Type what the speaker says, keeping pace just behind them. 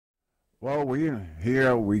Well, we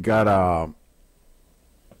got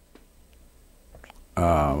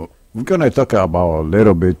we're gonna talk about a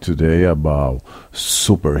little bit today about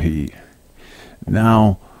superheat.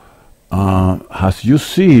 Now, as you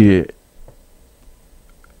see,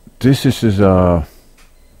 this is a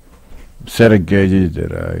set of gauges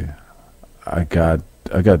that I got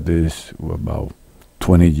this about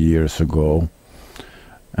 20 years ago,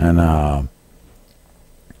 and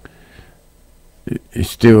it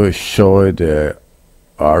still showed the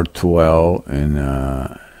R12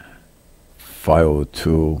 and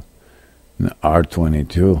 502 and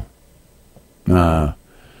R22. Uh,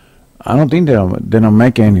 I don't think they don't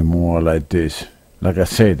make any more like this. Like I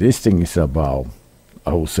said, this thing is about,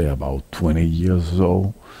 I would say, about 20 years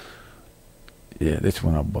old. Yeah, this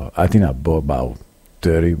one I think I bought about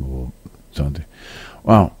 30 or something.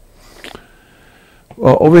 Well,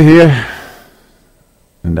 over here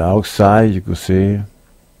in the outside, you could see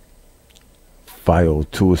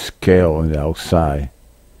 502 scale on the outside.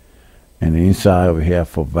 And the inside over here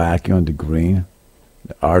for vacuum, the green,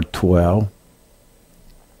 the R12.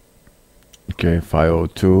 Okay,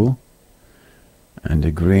 502. And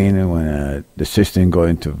the green when the system go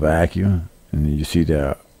into vacuum. And you see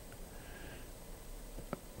the,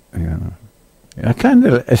 I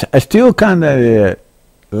still kind of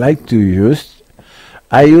like to use.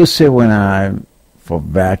 I use it when for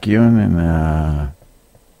vacuum, and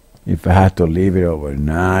if I have to leave it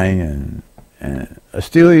overnight, and I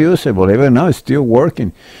still use it, believe it or not, it's still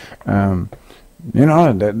working. The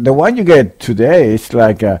one you get today, it's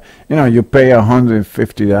like, you pay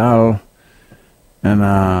 $150,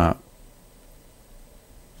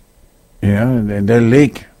 and they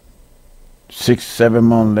leak. 6-7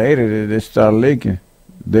 months later, they start leaking.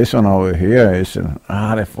 This one over here is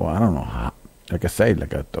I don't know how. Like I say,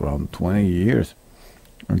 around 20 years.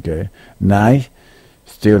 Okay, nice,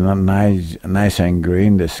 still not nice and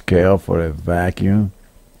green. The scale for a vacuum,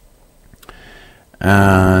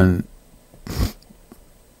 and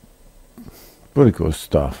pretty cool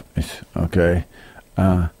stuff. It's okay.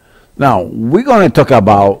 Now we're gonna talk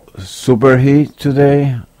about superheat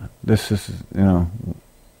today. This is,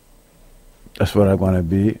 that's what I'm gonna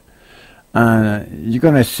be, and you're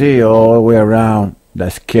gonna see all the way around the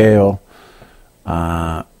scale,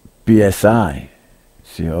 PSI.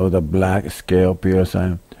 See all the black scale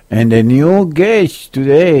PSI. And the new gauge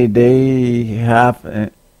today, they have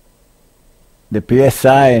the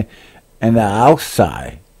PSI and the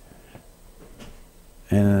outside.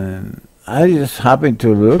 And I just happened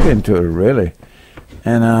to look into it, really.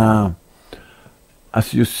 And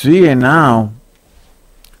as you see it now,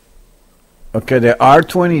 okay, the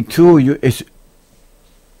R22 is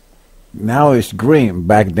now it's green.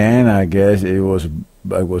 Back then, I guess it was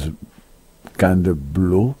kind of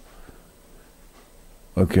blue.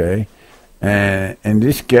 Okay, and in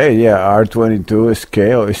this case, yeah, R22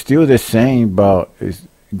 scale is still the same, but it's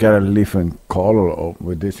got a different color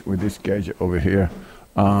with this gauge over here.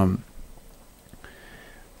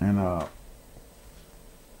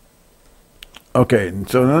 Okay,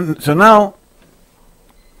 so now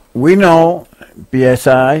we know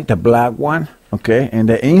PSI, the black one. Okay, and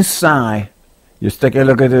the inside, just take a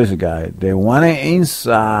look at this guy. The one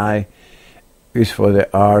inside is for the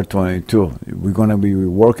R22. We're going to be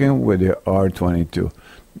working with the R22.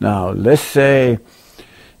 Now, let's say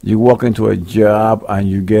you walk into a job and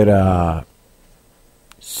you get a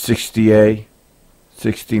 68,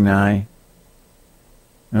 69.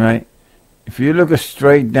 All right? If you look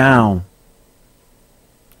straight down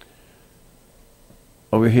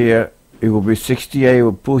over here, it will be 68. It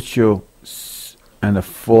will put you in the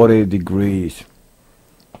 40 degrees.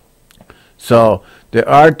 So the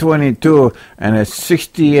R22 and a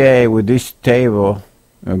 68 with this table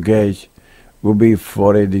gauge will be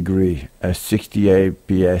 40 degrees at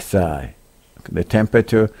 68 psi. The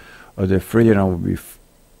temperature of the refrigerant will be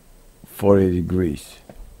 40 degrees.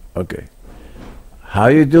 Okay. How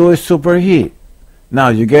you do a superheat? Now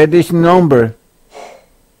you get this number.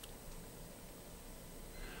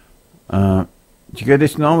 You get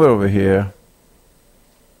this number over here.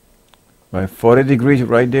 Right, 40 degrees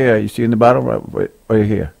right there. You see in the bottom, right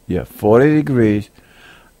here. Yeah, 40 degrees.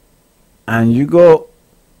 And you go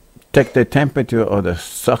take the temperature of the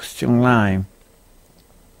suction line.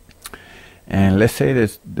 And let's say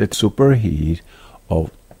that's the superheat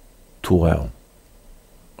of 12.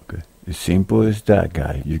 Okay, as simple as that,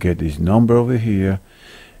 guy. You get this number over here.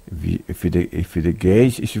 If the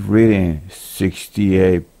gauge is reading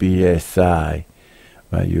 68 psi,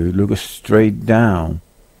 right, you look straight down.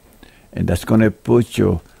 And that's going to put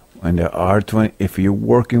you in the R20. If you're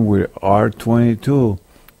working with R22,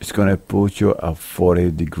 it's gonna put you at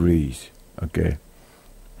 40 degrees. Okay,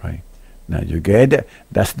 right now you get that.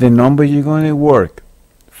 That's the number you're gonna work,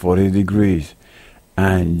 40 degrees,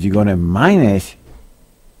 and you're gonna minus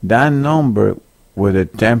that number with the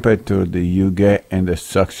temperature that you get in the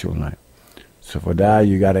suction line. So for that,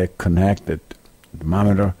 you gotta connect the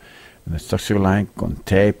thermometer and the suction line con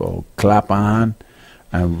tape or clap on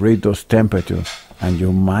and read those temperatures, and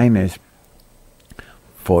you minus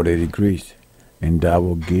 40 degrees, and that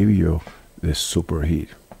will give you the superheat.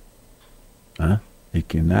 Huh? It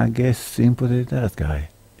cannot get simple as that, guy.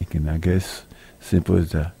 It cannot get simple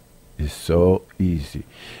as that. It's so easy.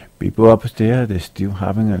 People upstairs, they're still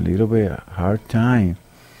having a little bit hard time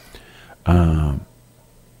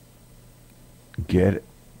get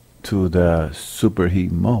to the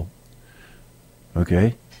superheat mode.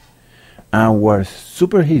 Okay? And what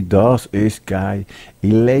superheat does is, guys,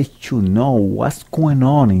 it lets you know what's going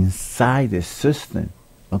on inside the system.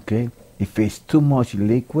 Okay? If it's too much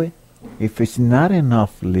liquid, if it's not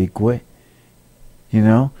enough liquid, you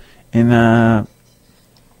know, and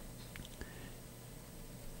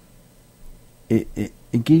it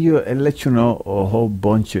give you, it lets you know a whole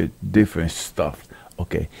bunch of different stuff.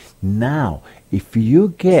 Okay, now if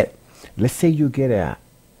you get, let's say you get a,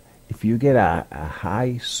 if you get a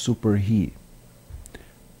high superheat,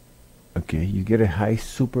 okay, you get a high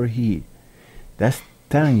superheat, that's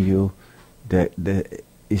telling you that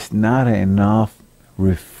it's not enough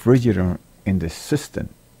refrigerant in the system.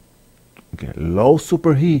 Okay, low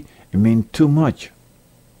superheat, it means too much.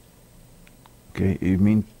 Okay, it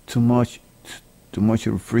means too much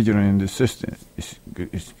refrigerant in the system.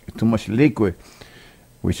 It's too much liquid,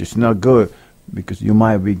 which is not good, because you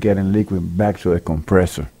might be getting liquid back to a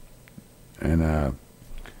compressor, and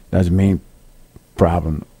that's main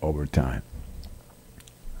problem over time.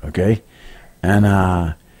 Okay,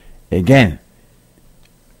 and again,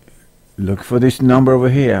 look for this number over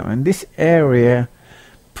here, and this area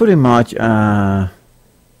pretty much you know,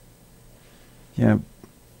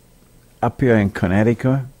 up here in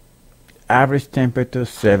Connecticut, average temperature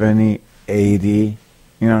 70, 80,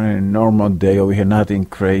 you know, in a normal day over here, nothing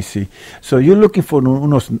crazy. So you're looking for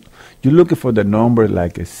you're looking for the number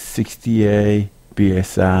like a 68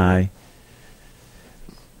 psi,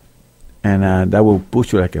 and that will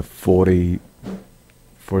push you like a 40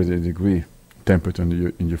 degree temperature in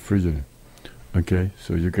your refrigerator. Okay,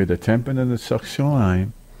 so you get the temperature in the suction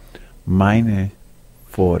line minus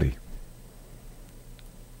 40.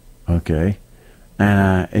 Okay,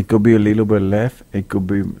 and it could be a little bit less, it could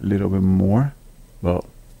be a little bit more, but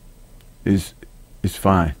it's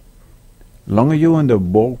fine. Long as you're in the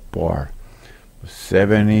ballpark,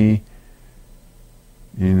 70,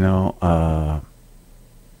 you know,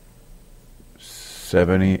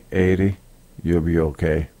 70, 80, you'll be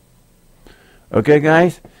okay. Okay,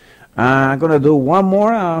 guys, I'm gonna do one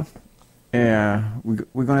more.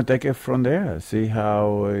 We're gonna take it from there. See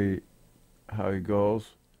how it goes.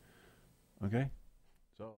 Okay.